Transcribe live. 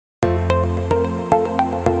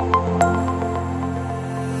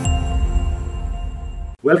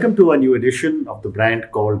Welcome to a new edition of the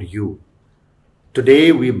brand called You.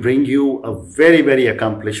 Today we bring you a very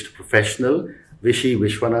accomplished professional,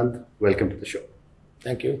 Viswanand. Welcome to the show.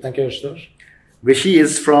 Thank you. Thank you, Ashutosh. Vishy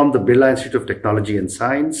is from the Birla Institute of Technology and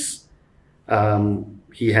Science.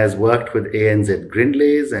 He has worked with ANZ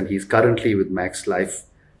Grindlays and he's currently with Max Life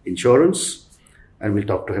Insurance. And we'll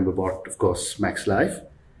talk to him about, of course, Max Life.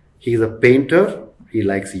 He's a painter. He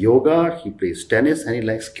likes yoga, he plays tennis, and he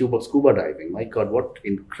likes scuba diving. My God, what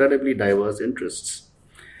incredibly diverse interests.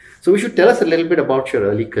 So we should tell us a little bit about your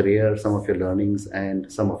early career, some of your learnings, and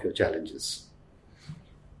some of your challenges.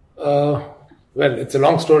 Well, it's a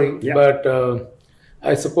long story, but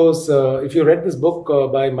I suppose if you read this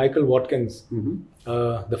book by Michael Watkins,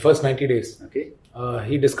 The First 90 Days,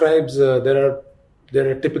 he describes there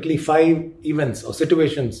are typically 5 events or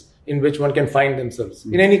situations in which one can find themselves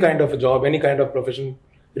in any kind of a job, any kind of profession,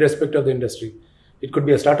 irrespective of the industry. It could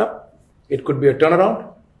be a startup, it could be a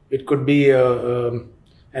turnaround, it could be an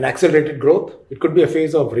accelerated growth, it could be a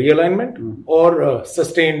phase of realignment or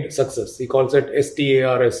sustained success. He calls it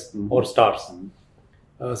STARS or stars.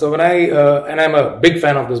 So when and I'm a big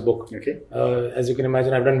fan of this book. As you can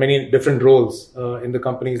imagine, I've done many different roles in the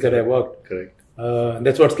companies that I worked. Correct.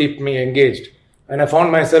 That's what's kept me engaged. And I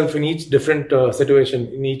found myself in each different situation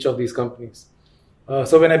in each of these companies.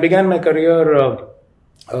 So when I began my career,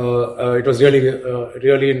 it was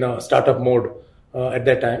really in a startup mode at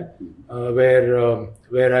that time,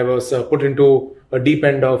 where I was put into a deep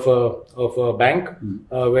end of a bank,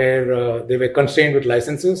 where they were constrained with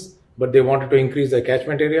licenses, but they wanted to increase their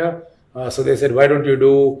catchment area. So they said, why don't you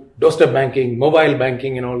do doorstep banking, mobile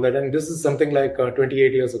banking and all that? And this is something like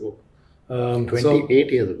 28 years ago.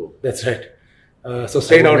 28 years ago. That's right. So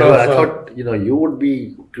straight out of... I thought, you would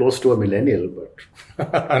be close to a millennial,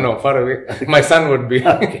 but... No, far away. My son would be.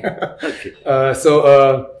 Okay.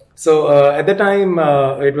 So at the time,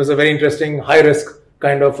 it was a very interesting, high-risk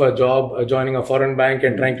kind of a job, joining a foreign bank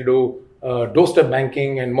and trying to do doorstep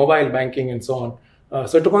banking and mobile banking and so on.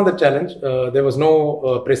 So I took on the challenge. There was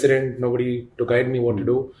no precedent, nobody to guide me what to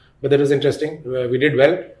do. But that was interesting. We did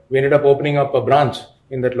well. We ended up opening up a branch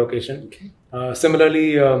in that location.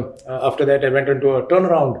 Similarly, after that, I went into a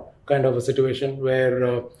turnaround kind of a situation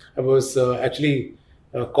where I was actually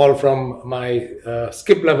called from my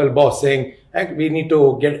skip level boss saying, hey, we need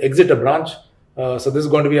to exit a branch. So this is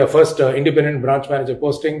going to be our first independent branch manager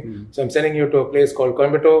posting. So I'm sending you to a place called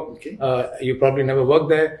Coimbatore. You probably never worked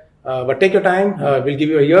there. But take your time. We'll give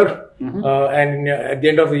you a year. And at the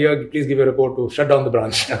end of the year, please give a report to shut down the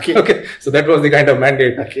branch. Okay. So that was the kind of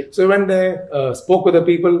mandate. So when they spoke with the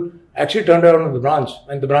people, actually turned around the branch.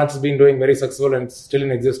 And the branch has been doing very successful and still in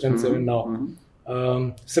existence even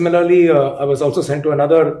now. Similarly, I was also sent to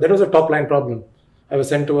another, that was a top line problem. I was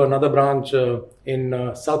sent to another branch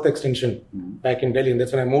in South Extension back in Delhi. And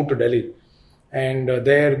that's when I moved to Delhi. And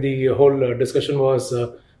there the whole discussion was...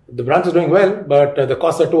 the branch is doing well, but the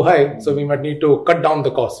costs are too high, so we might need to cut down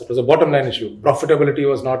the cost. It was a bottom line issue. Profitability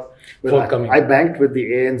was not forthcoming. I banked with the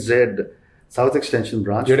ANZ South Extension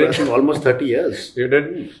branch for I think almost 30 years. You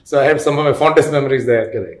did? So I have some of my fondest memories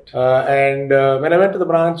there. Correct. And when I went to the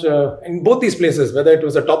branch, in both these places, whether it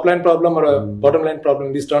was a top line problem or a bottom line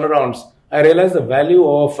problem, these turnarounds, I realized the value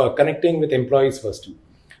of connecting with employees first.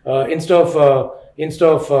 Instead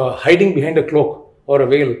of hiding behind a cloak or a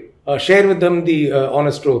veil, share with them the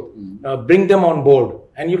honest truth, bring them on board,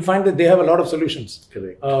 and you'll find that they have a lot of solutions.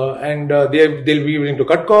 Correct. And they'll be willing to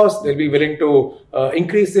cut costs, they'll be willing to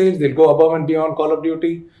increase sales, they'll go above and beyond Call of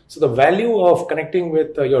Duty. So the value of connecting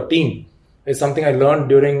with your team is something I learned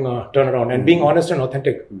during turnaround and being honest and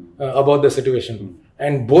authentic about the situation.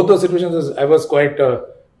 And both those situations, I was quite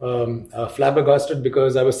flabbergasted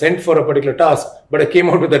because I was sent for a particular task, but I came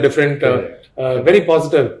out with a different, very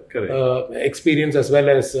positive experience as well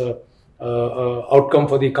as outcome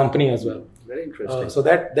for the company as well. Very interesting. So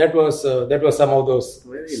that was some of those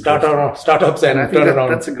startups and turnaround.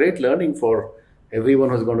 That's a great learning for everyone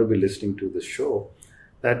who's going to be listening to this show.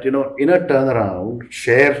 That in a turnaround,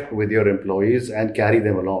 share with your employees and carry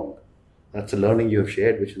them along. That's a learning you have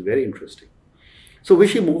shared, which is very interesting. So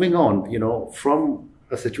Vishy, moving on, from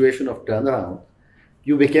a situation of turnaround,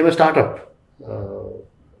 you became a startup,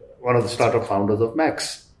 one of the startup founders of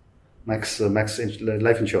Max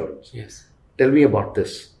Life Insurance. Yes. Tell me about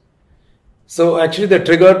this. So actually the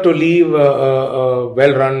trigger to leave a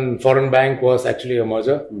well-run foreign bank was actually a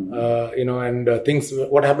merger.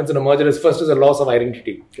 What happens in a merger is first is a loss of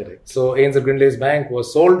identity. Correct. So ANZ Grindlays Bank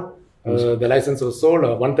was sold. The license was sold. A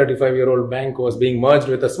 135-year-old bank was being merged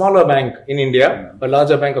with a smaller bank in India, a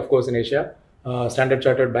larger bank, of course, in Asia, Standard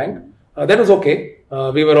Chartered Bank. That was okay.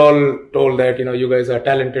 We were all told that, you guys are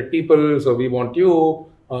talented people, so we want you.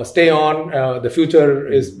 stay on, the future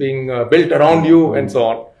is being built around you and so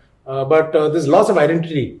on. But this loss of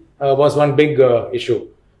identity was one big issue.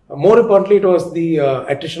 More importantly, it was the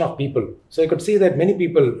attrition of people. So I could see that many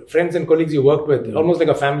people, friends and colleagues you worked with, almost like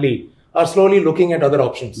a family, are slowly looking at other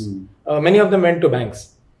options. Many of them went to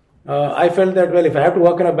banks. I felt that, well, if I have to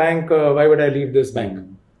work in a bank, why would I leave this bank?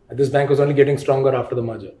 This bank was only getting stronger after the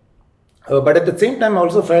merger. But at the same time, I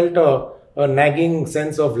also felt a nagging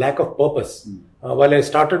sense of lack of purpose. While I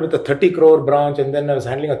started with a 30 crore branch and then I was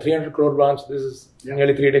handling a 300 crore branch, this is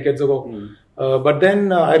nearly 3 decades ago. But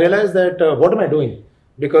then I realized that what am I doing?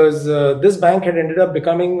 Because this bank had ended up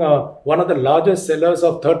becoming one of the largest sellers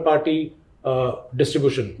of third-party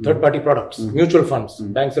distribution, third-party products, mutual funds.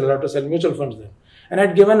 Banks are allowed to sell mutual funds then. And I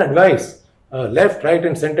had given advice left, right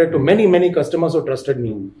and center to many, many customers who trusted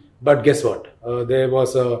me. But guess what? There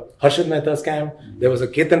was a Harshad Mehta scam. There was a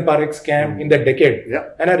Ketan Parekh scam in that decade.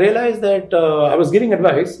 And I realized that I was giving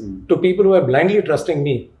advice to people who were blindly trusting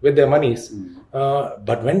me with their monies.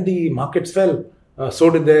 But when the markets fell,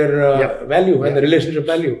 so did their value and the relationship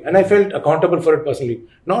value. And I felt accountable for it personally.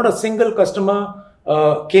 Not a single customer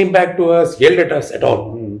came back to us, yelled at us at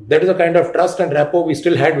all. That is a kind of trust and rapport we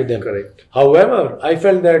still had with them. Correct. However, I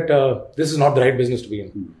felt that this is not the right business to be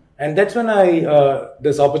in. And that's when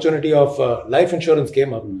this opportunity of life insurance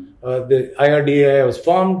came up. The IRDAI was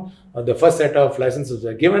formed. The first set of licenses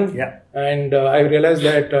were given. And I realized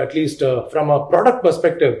that at least from a product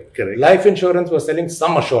perspective, life insurance was selling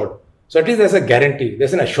sum assured. So at least there's a guarantee,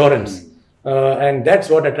 there's an assurance. And that's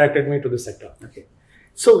what attracted me to this sector. Okay.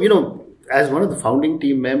 So, as one of the founding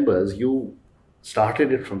team members, you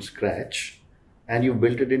started it from scratch and you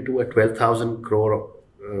built it into a 12,000 crore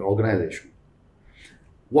organization.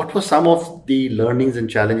 What were some of the learnings and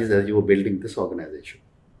challenges as you were building this organization?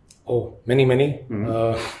 Oh, many.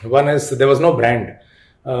 One is there was no brand.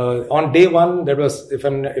 On day one, that was, if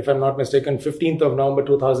I'm not mistaken, 15th of November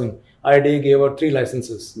 2000, IRDAI gave out 3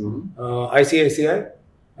 licenses, ICICI,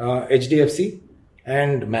 HDFC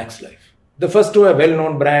and Max Life. The first 2 are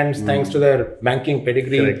well-known brands thanks to their banking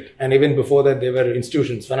pedigree. And even before that, they were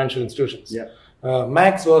institutions, financial institutions.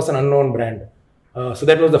 Max was an unknown brand. So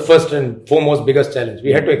that was the first and foremost biggest challenge.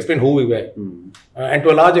 We had to explain who we were. And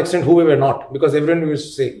to a large extent, who we were not. Because everyone used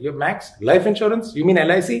to say, you're Max? Life insurance? You mean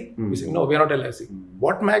LIC? We say, no, we are not LIC.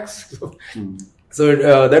 What Max? So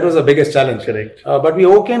that was the biggest challenge. But we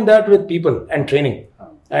overcame that with people and training.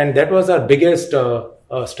 And that was our biggest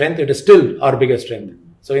strength. It is still our biggest strength.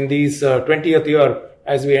 So in these 20th year,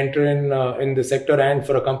 as we enter in the sector and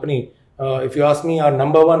for a company, if you ask me, our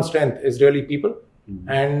number one strength is really people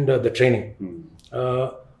and the training.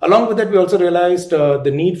 Along with that, we also realized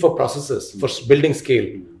the need for processes, for building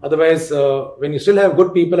scale. Otherwise, when you still have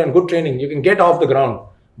good people and good training, you can get off the ground.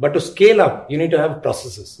 But to scale up, you need to have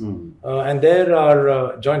processes. And there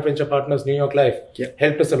our joint venture partners, New York Life,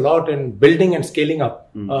 helped us a lot in building and scaling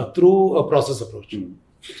up through a process approach.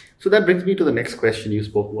 So that brings me to the next question. You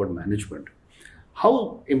spoke about management.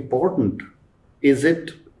 How important is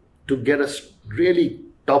it to get a really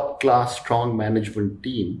top-class, strong management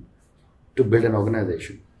team to build an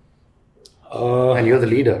organization? And you're the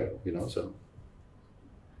leader, so.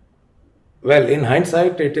 Well, in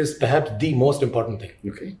hindsight, it is perhaps the most important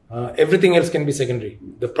thing. Everything else can be secondary.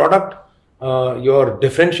 The product, your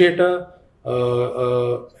differentiator,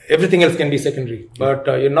 everything else can be secondary. But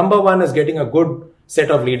your number one is getting a good set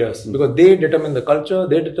of leaders because they determine the culture,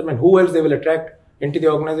 they determine who else they will attract into the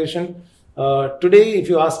organization. Today, if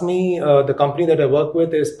you ask me, the company that I work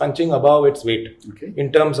with is punching above its weight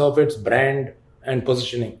in terms of its brand and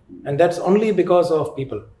positioning. And that's only because of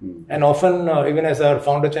people. And often, even as our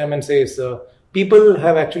founder chairman says, people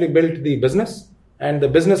have actually built the business and the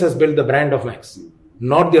business has built the brand of Max,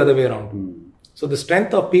 not the other way around. So the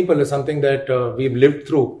strength of people is something that we've lived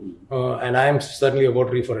through and I am certainly a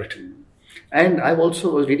votary for it. And I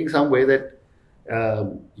also was reading somewhere that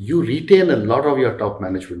you retain a lot of your top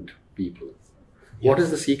management people. What is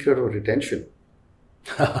the secret of retention?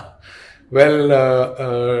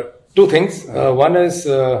 Well, 2 things. One is,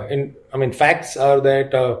 facts are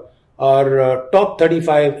that our top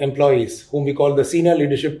 35 employees, whom we call the senior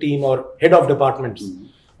leadership team or head of departments,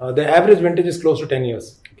 the average vintage is close to 10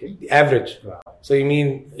 years. The average. So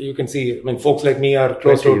you can see, folks like me are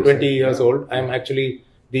close to 20 years old. I'm actually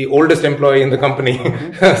the oldest employee in the company,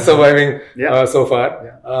 surviving so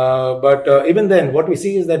far. But even then, what we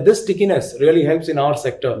see is that this stickiness really helps in our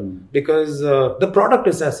sector because the product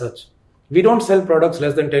is as such. We don't sell products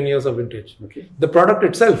less than 10 years of vintage. The product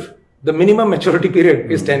itself, the minimum maturity period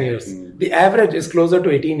is 10 years. The average is closer to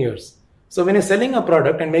 18 years. So when you're selling a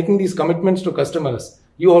product and making these commitments to customers,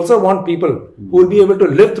 you also want people who will be able to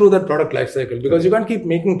live through that product life cycle, because you can't keep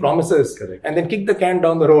making promises and then kick the can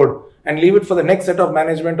down the road and leave it for the next set of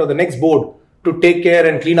management or the next board to take care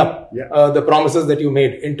and clean up the promises that you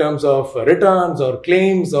made in terms of returns or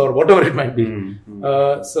claims or whatever it might be.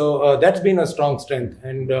 So that's been a strong strength.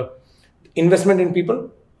 And investment in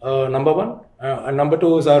people, number one. And number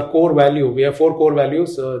two is our core value. We have 4 core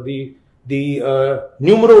values. The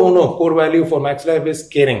numero uno core value for Max Life is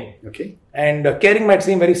caring. Okay. And caring might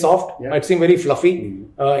seem very soft, might seem very fluffy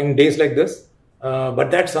in days like this.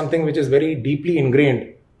 But that's something which is very deeply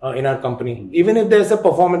ingrained in our company. Even if there's a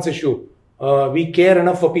performance issue, we care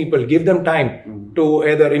enough for people, give them time to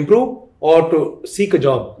either improve or to seek a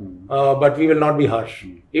job. But we will not be harsh.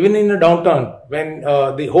 Even in a downturn, when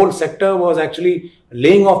the whole sector was actually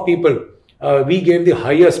laying off people, we gave the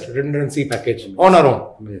highest redundancy package on our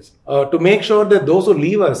own to make sure that those who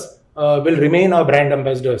leave us will remain our brand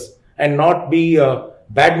ambassadors and not be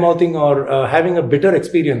bad-mouthing or having a bitter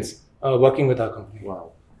experience working with our company.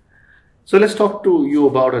 Wow. So let's talk to you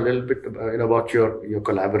about a little bit about your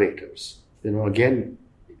collaborators. Again,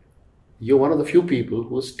 you're one of the few people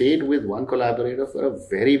who stayed with one collaborator for a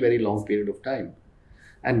very, very long period of time.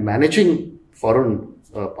 And managing foreign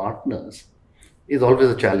partners is always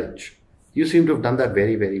a challenge. You seem to have done that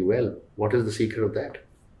very, very well. What is the secret of that?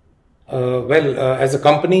 As a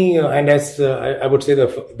company, and as I would say,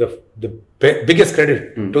 the biggest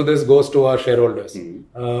credit to this goes to our shareholders,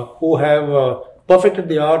 who have perfected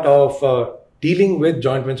the art of dealing with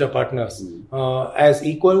joint venture partners as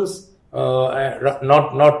equals,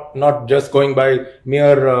 not just going by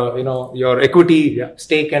mere your equity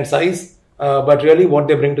stake and size, but really what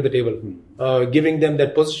they bring to the table, giving them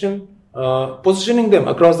that positioning them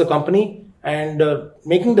across the company, and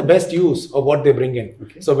making the best use of what they bring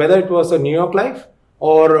in. So whether it was a New York Life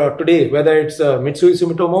or today, whether it's Mitsui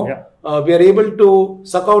Sumitomo, we are able to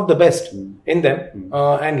suck out the best in them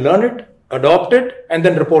and learn it, adopt it, and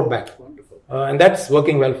then report back. Wonderful. And that's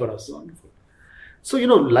working well for us. Wonderful. So,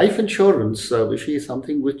 life insurance, Vishy, is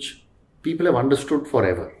something which people have understood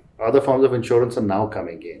forever. Other forms of insurance are now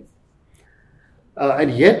coming in. And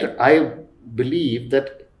yet, I believe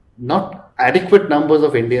that not adequate numbers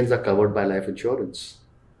of Indians are covered by life insurance.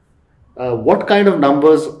 What kind of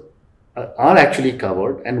numbers are actually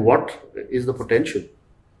covered, and what is the potential?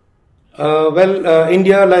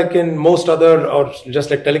 India, like in most other, or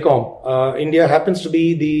just like telecom, India happens to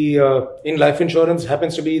be in life insurance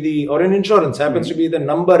happens to be in insurance happens to be the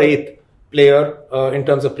number 8 player in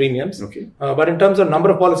terms of premiums. But in terms of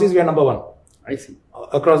number of policies, we are number 1. I see.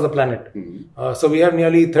 Across the planet. So we have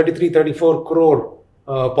nearly 34 crore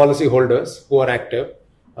policy holders who are active.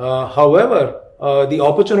 However, the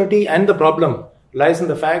opportunity and the problem lies in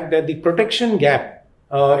the fact that the protection gap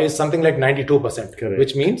is something like 92%,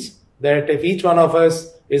 which means that if each one of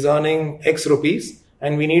us is earning X rupees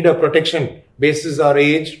and we need a protection basis our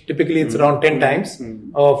age, typically it's around 10 times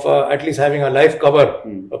of at least having a life cover,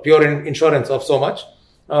 a pure insurance of so much,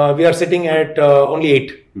 we are sitting at only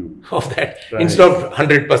 8 of that instead of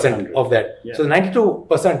 100% of that. So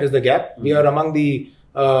 92% is the gap. We are among the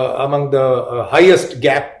highest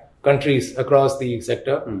gap countries across the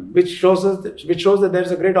sector, which shows that there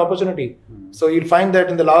is a great opportunity. So you'll find that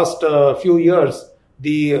in the last few years,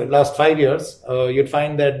 the last 5 years, you'd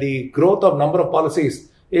find that the growth of number of policies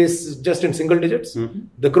is just in single digits.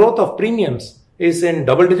 The growth of premiums is in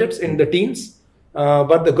double digits, in the teens.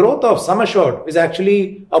 But the growth of sum assured is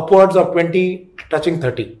actually upwards of 20, touching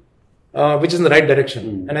 30, which is in the right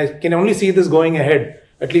direction. And I can only see this going ahead,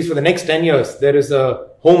 at least for the next 10 years. There is a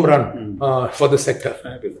home run for the sector.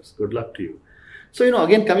 Fabulous. Good luck to you. So,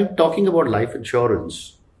 again, talking about life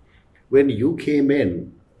insurance, when you came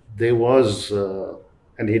in, there was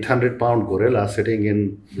an 800-pound gorilla sitting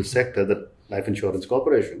in the sector, the Life Insurance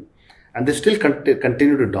Corporation, and they still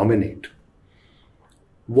continue to dominate.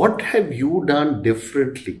 What have you done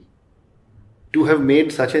differently to have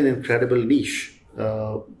made such an incredible niche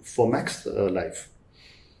for Max Life?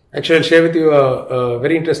 Actually, I'll share with you a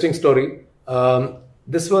very interesting story.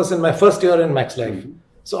 This was in my first year in Max Life.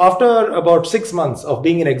 So after about 6 months of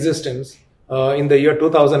being in existence in the year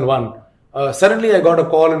 2001, suddenly I got a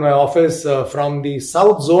call in my office from the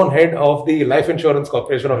South Zone head of the Life Insurance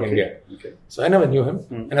Corporation of India. So I never knew him,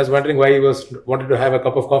 and I was wondering why he wanted to have a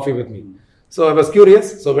cup of coffee with me. So I was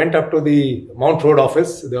curious, so went up to the Mount Road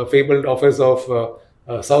office, the fabled office of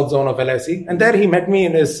South Zone of LIC, and there he met me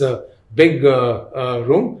in his big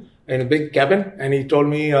room, in a big cabin, and he told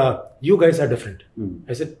me, you guys are different.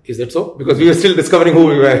 I said, is that so? Because we were still discovering who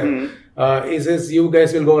we were. He says, you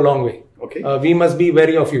guys will go a long way. We must be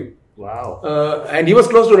wary of you. Wow. And he was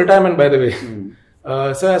close to retirement, by the way.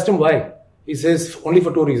 So I asked him why. He says only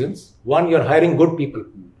for two reasons. One, you're hiring good people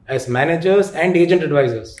as managers and agent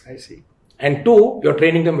advisors. I see. And two, you're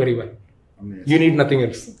training them very well. Amazing. You need nothing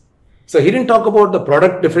else. So he didn't talk about the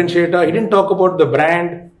product differentiator. He didn't talk about the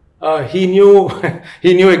brand. He knew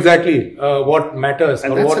he knew exactly what matters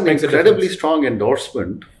And or that's what an makes a incredibly difference. strong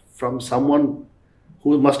endorsement from someone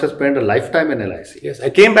who must have spent a lifetime in LIC. Yes, I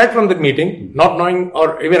came back from that meeting not knowing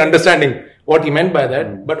or even understanding what he meant by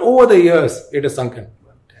that. But over the years, it has sunk in.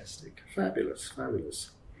 Fantastic. Fabulous.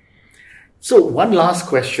 Fabulous. So one last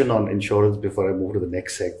question on insurance before I move to the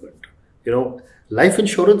next segment. Life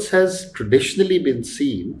insurance has traditionally been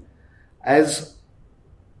seen as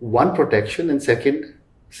one, protection, and second,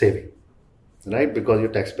 saving, right? Because your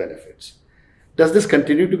tax benefits. Does this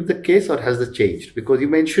continue to be the case, or has this changed? Because you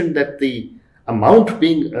mentioned that the amount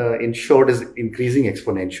being insured is increasing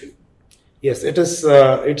exponentially. Yes, it is.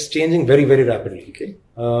 It's changing very, very rapidly. Okay.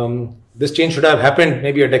 This change should have happened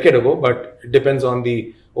maybe a decade ago, but it depends on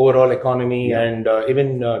the overall economy and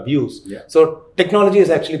even views. Yeah. So technology has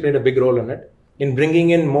actually played a big role in it, in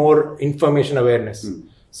bringing in more information awareness.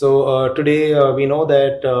 So today we know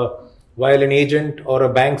that while an agent or a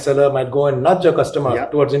bank seller might go and nudge a customer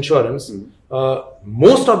towards insurance,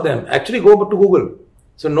 most of them actually go to Google.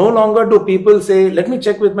 So no longer do people say, let me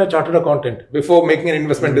check with my chartered accountant before making an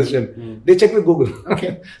investment decision. They check with Google.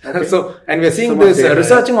 Okay. And we're seeing this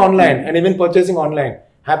researching online and even purchasing online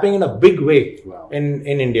happening in a big way in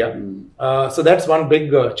India. So that's one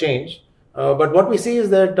big change. But what we see is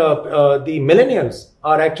that the millennials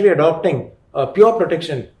are actually adopting pure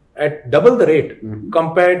protection at double the rate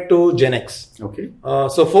compared to Gen X. Okay.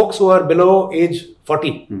 So folks who are below age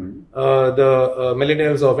 40, the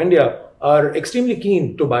millennials of India, are extremely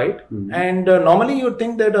keen to buy it. And normally you'd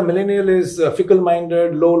think that a millennial is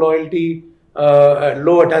fickle-minded, low loyalty,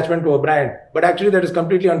 low attachment to a brand. But actually that is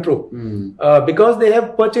completely untrue. Because they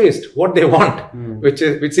have purchased what they want, which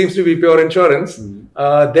seems to be pure insurance,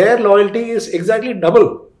 their loyalty is exactly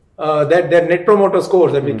double. That their net promoter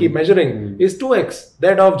scores that we keep measuring is 2x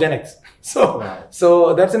that of Gen X.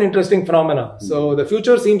 So that's an interesting phenomena. So the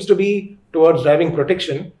future seems to be towards driving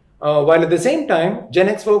protection, while at the same time, Gen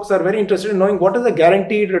X folks are very interested in knowing what is the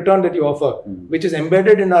guaranteed return that you offer, which is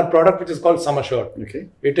embedded in our product, which is called sum assured. Okay.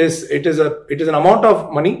 It is an amount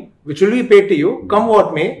of money which will be paid to you, come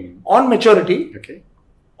what may, on maturity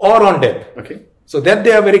or on death. Okay. So that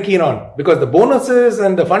they are very keen on, because the bonuses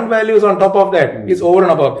and the fund values on top of that is over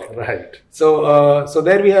and above that. Right. So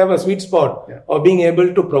there we have a sweet spot of being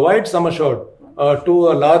able to provide sum assured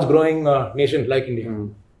to a large growing nation like India.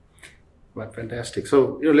 Well, fantastic.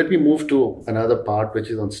 So let me move to another part, which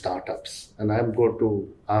is on startups, and I'm going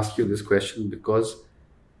to ask you this question because,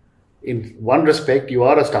 in one respect, you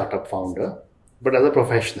are a startup founder, but as a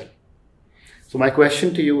professional. So my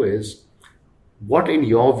question to you is, what in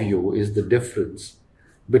your view is the difference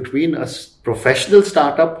between a professional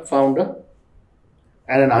startup founder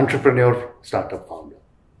and an entrepreneur startup founder?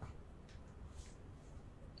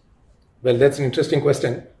 Well, that's an interesting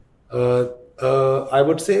question. I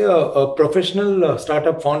would say a professional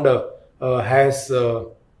startup founder has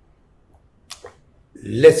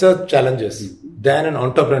lesser challenges than an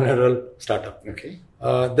entrepreneurial startup. Okay.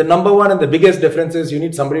 The number one and the biggest difference is you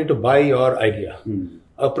need somebody to buy your idea.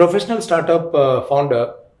 A professional startup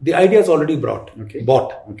founder, the idea is already bought.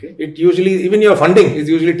 Okay. It usually, even your funding is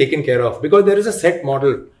usually taken care of because there is a set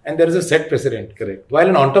model and there is a set precedent. Correct. While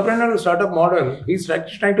an entrepreneurial startup model, he's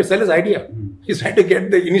trying to sell his idea. He's trying to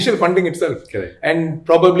get the initial funding itself. Correct. And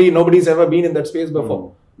probably nobody's ever been in that space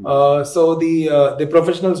before. So the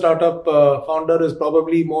professional startup founder is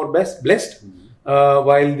probably more blessed,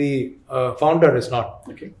 while the founder is not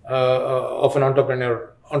of an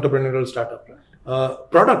entrepreneurial startup.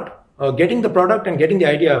 Product. Getting the product and getting the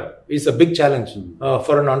idea is a big challenge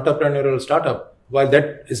for an entrepreneurial startup, while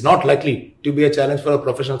that is not likely to be a challenge for a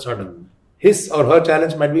professional startup. His or her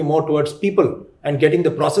challenge might be more towards people and getting the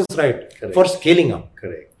process right for scaling up.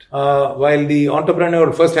 Correct. While the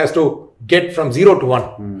entrepreneur first has to get from 0 to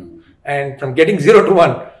 1. And from getting 0 to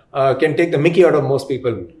 1 can take the mickey out of most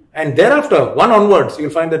people. And thereafter, 1 onwards, you'll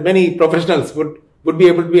find that many professionals would be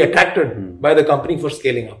able to be attracted by the company for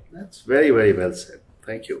scaling up. That's very, very well said.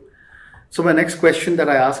 Thank you. So my next question that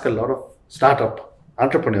I ask a lot of startup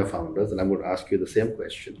entrepreneur founders, and I'm going to ask you the same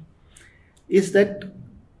question, is that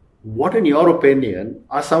what in your opinion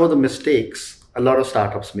are some of the mistakes a lot of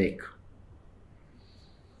startups make?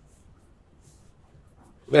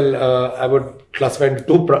 Well, I would classify into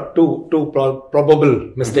two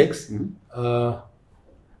probable mistakes.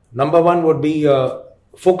 Number one would be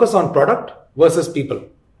focus on product versus people.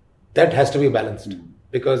 That has to be balanced.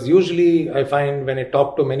 Because usually I find when I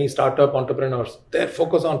talk to many startup entrepreneurs, their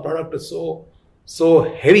focus on product is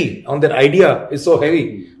so heavy, on their idea is so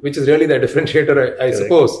heavy, which is really the differentiator, I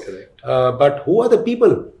suppose. Correct. But who are the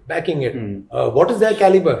people backing it? What is their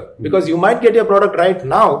caliber? Because you might get your product right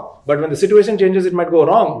now, but when the situation changes, it might go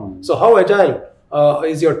wrong. So how agile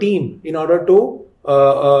is your team in order to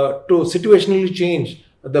situationally change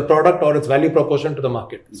the product or its value proposition to the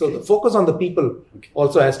market? So the focus on the people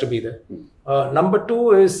also has to be there. Number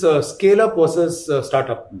two is scale up versus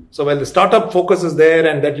startup. So while the startup focus is there,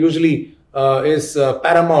 and that usually is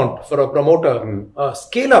paramount for a promoter,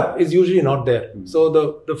 scale up is usually not there. So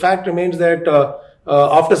the fact remains that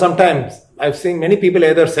after some time, I've seen many people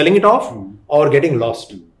either selling it off or getting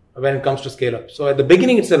lost when it comes to scale up. So at the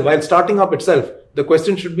beginning itself, while starting up itself, the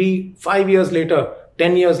question should be 5 years later,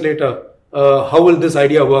 10 years later, how will this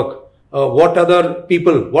idea work? What are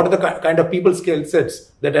the kind of people skill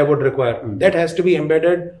sets that I would require? That has to be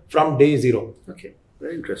embedded from day zero. Okay,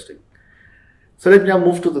 very interesting. So let me now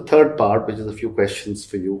move to the third part, which is a few questions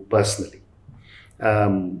for you personally.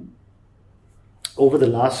 Over the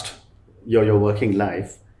last your working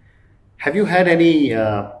life, have you had any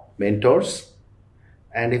mentors?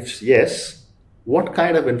 And if yes, what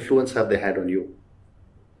kind of influence have they had on you?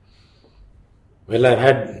 Well, I've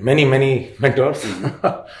had many mentors.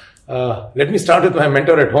 Let me start with my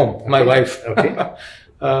mentor at home, my wife. Okay.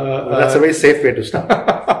 That's a very safe way to start.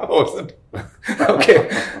 Okay.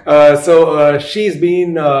 So she's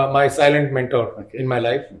been my silent mentor in my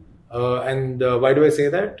life. And why do I say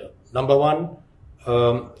that? Number one,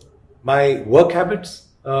 my work habits,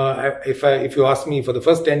 if you ask me, for the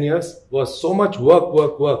first 10 years, was so much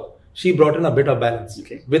work. She brought in a bit of balance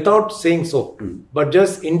without saying so, but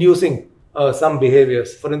just inducing some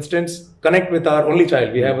behaviors. For instance, connect with our only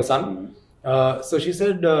child. We have a son. So she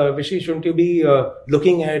said, Vishy, shouldn't you be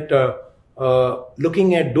looking at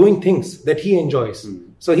doing things that he enjoys?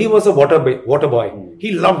 So he was a water boy.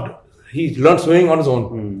 He learned swimming on his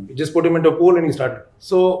own. You just put him into a pool and he started.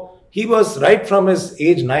 So he was right from his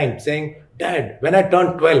age 9 saying, Dad, when I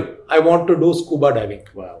turn 12, I want to do scuba diving.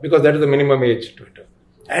 Wow. Because that is the minimum age to enter.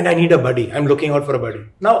 And I need a buddy. I'm looking out for a buddy.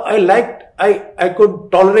 Now I could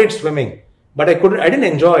tolerate swimming, but I didn't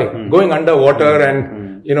enjoy going underwater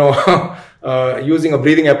and, using a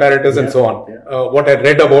breathing apparatus and so on. What I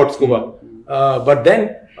read about scuba. But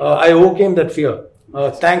then I overcame that fear.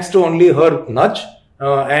 Thanks to only her nudge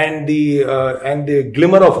and the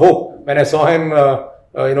glimmer of hope when I saw him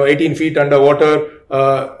 18 feet underwater.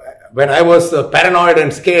 When I was paranoid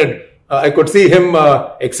and scared, I could see him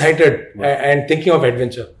excited and thinking of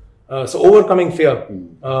adventure. So overcoming fear.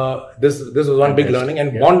 This was one big learning,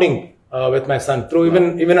 and bonding with my son through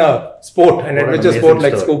even a sport, an adventure sport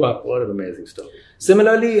like scuba. What an amazing story.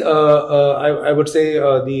 Similarly, I would say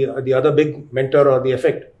the other big mentor or the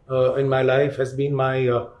effect in my life has been my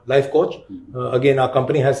life coach. Again, our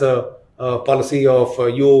company has a policy of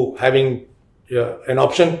you having an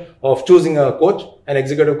option of choosing a coach, an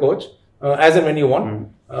executive coach, as and when you want,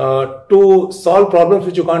 to solve problems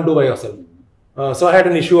which you can't do by yourself. So I had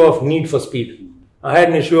an issue of need for speed. I had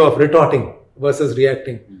an issue of retorting versus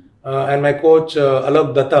reacting. And my coach,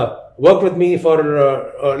 Alok Datta, worked with me for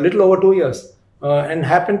a little over 2 years and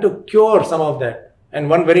happened to cure some of that. And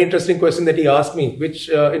one very interesting question that he asked me, which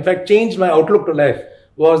in fact changed my outlook to life,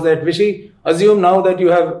 was that, Vishy, assume now that you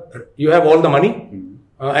have all the money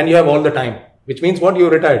and you have all the time. Which means what? You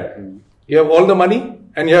retired. You have all the money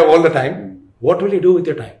and you have all the time. What will you do with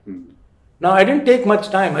your time? Now, I didn't take much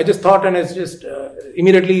time. I just thought, and I just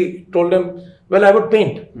immediately told him, well, I would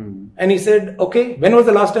paint. And he said, okay, when was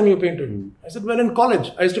the last time you painted? I said, well, in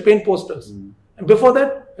college, I used to paint posters. And before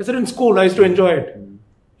that, I said, in school, I used to enjoy it.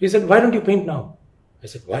 He said, why don't you paint now? I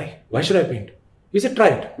said, why? Why should I paint? He said, try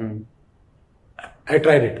it. I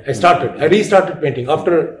tried it. I restarted painting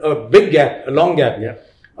after a big gap, a long gap. Yeah.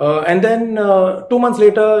 And then 2 months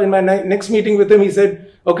later, in my next meeting with him, he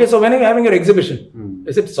said, okay, so when are you having your exhibition?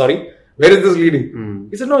 I said, sorry, where is this leading?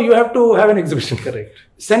 He said, no, you have to have an exhibition. Correct.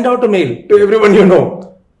 Send out a mail to everyone you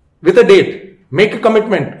know with a date. Make a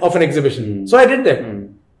commitment of an exhibition. So I did that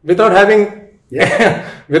without having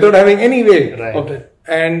any way of that.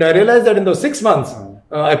 And I realized that in those 6 months,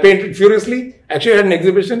 I painted furiously. Actually, I had an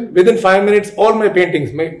exhibition. Within 5 minutes, all my paintings,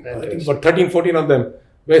 I think about 13, 14 of them,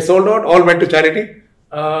 were sold out. All went to charity.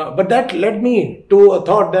 But that led me to a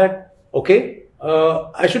thought that, okay,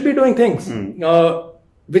 I should be doing things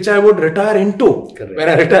which I would retire into when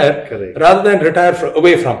I retire, rather than retire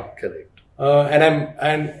away from. Correct. And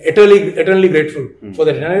I'm eternally grateful for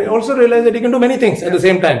that. And I also realized that you can do many things at the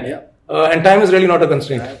same time. Yeah. And time is really not a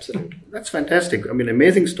constraint. Absolutely. That's fantastic. I mean,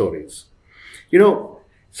 amazing stories. You know,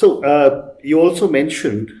 So you also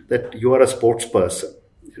mentioned that you are a sports person,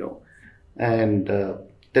 and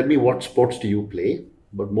tell me, what sports do you play?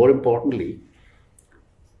 But more importantly,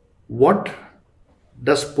 what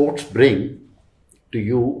does sports bring to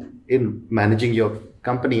you in managing your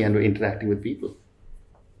company and interacting with people?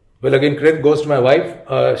 Well, again, credit goes to my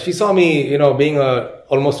wife. She saw me, being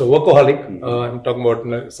almost a workaholic. I'm talking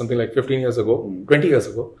about something like 15 years ago, 20 years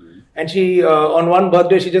ago. And she, on one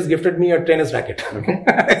birthday, she just gifted me a tennis racket. Okay.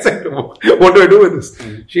 I said, what do I do with this?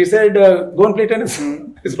 She said, go and play tennis.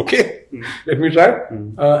 I said, okay, let me try.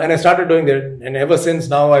 And I started doing that. And ever since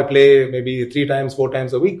now, I play maybe 3 times, 4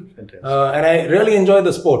 times a week. And I really enjoy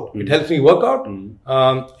the sport. It helps me work out.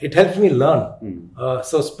 It helps me learn.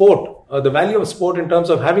 So sport, the value of sport in terms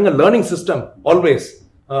of having a learning system always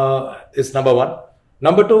is number one.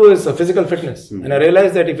 Number 2 is physical fitness. And I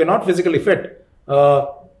realized that if you're not physically fit,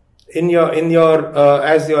 in your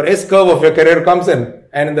as your S curve of your career comes in,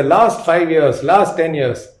 and in the last 5 years, last 10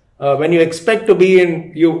 years, when you expect to be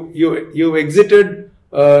in, you exited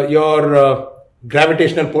your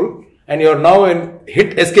gravitational pull, and you're now in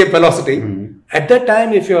hit escape velocity. At that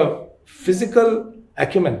time, if your physical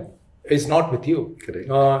acumen is not with you,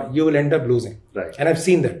 you will end up losing. Right. And I've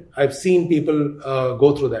seen that. I've seen people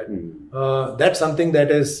go through that. That's something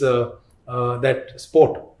that is that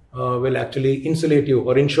sport will actually insulate you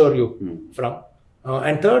or insure you from.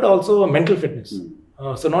 And third, also mental fitness.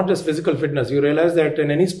 So not just physical fitness. You realize that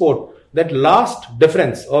in any sport, that last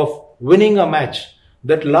difference of winning a match,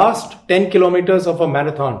 that last 10 kilometers of a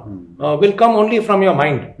marathon will come only from your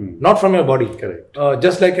mind, not from your body. Correct.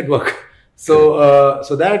 Just like at work.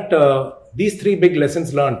 So that these 3 big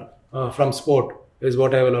lessons learned from sport is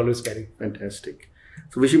what I will always carry. Fantastic.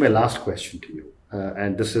 So Vishy, my last question to you,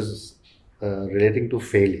 and this is relating to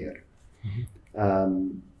failure. A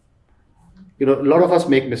lot of us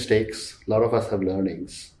make mistakes. A lot of us have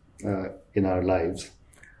learnings in our lives.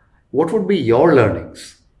 What would be your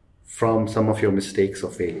learnings from some of your mistakes or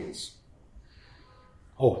failures?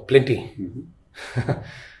 Oh, plenty.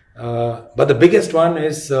 But the biggest one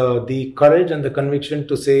is the courage and the conviction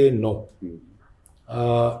to say no.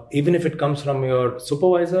 Even if it comes from your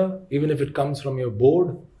supervisor, even if it comes from your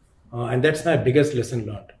board. And that's my biggest lesson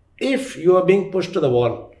learned. If you are being pushed to the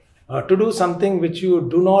wall to do something which you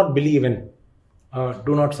do not believe in,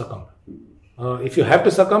 do not succumb. If you have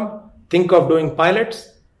to succumb, think of doing pilots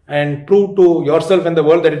and prove to yourself and the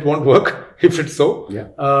world that it won't work if it's so. Yeah.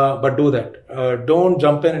 But do that. Don't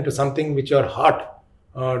jump into something which your heart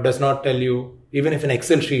does not tell you, even if an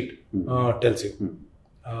Excel sheet tells you.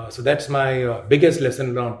 So that's my biggest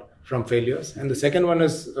lesson learned from failures. And the second one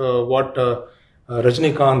is what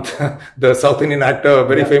Rajnikant, the South Indian actor,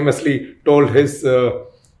 very famously told his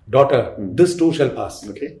daughter, this too shall pass.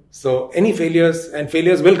 Okay. So any failures, and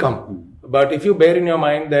failures will come. But if you bear in your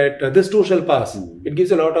mind that this too shall pass, it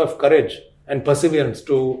gives a lot of courage and perseverance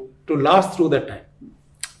to last through that time.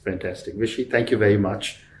 Fantastic. Vishy, thank you very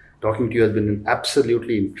much. Talking to you has been an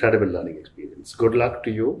absolutely incredible learning experience. Good luck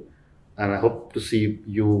to you. And I hope to see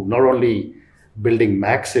you not only building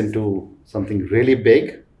Max into something really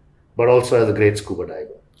big, but also as a great scuba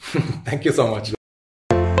diver. Thank you so much.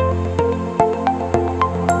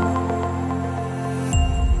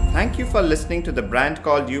 Thank you for listening to the Brand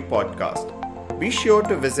Called You podcast. Be sure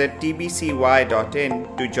to visit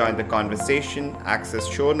tbcy.in to join the conversation, access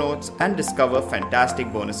show notes, and discover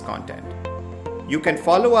fantastic bonus content. You can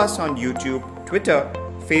follow us on YouTube, Twitter,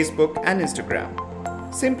 Facebook, and Instagram.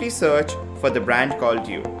 Simply search for The Brand Called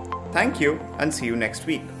You. Thank you and see you next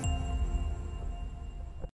week.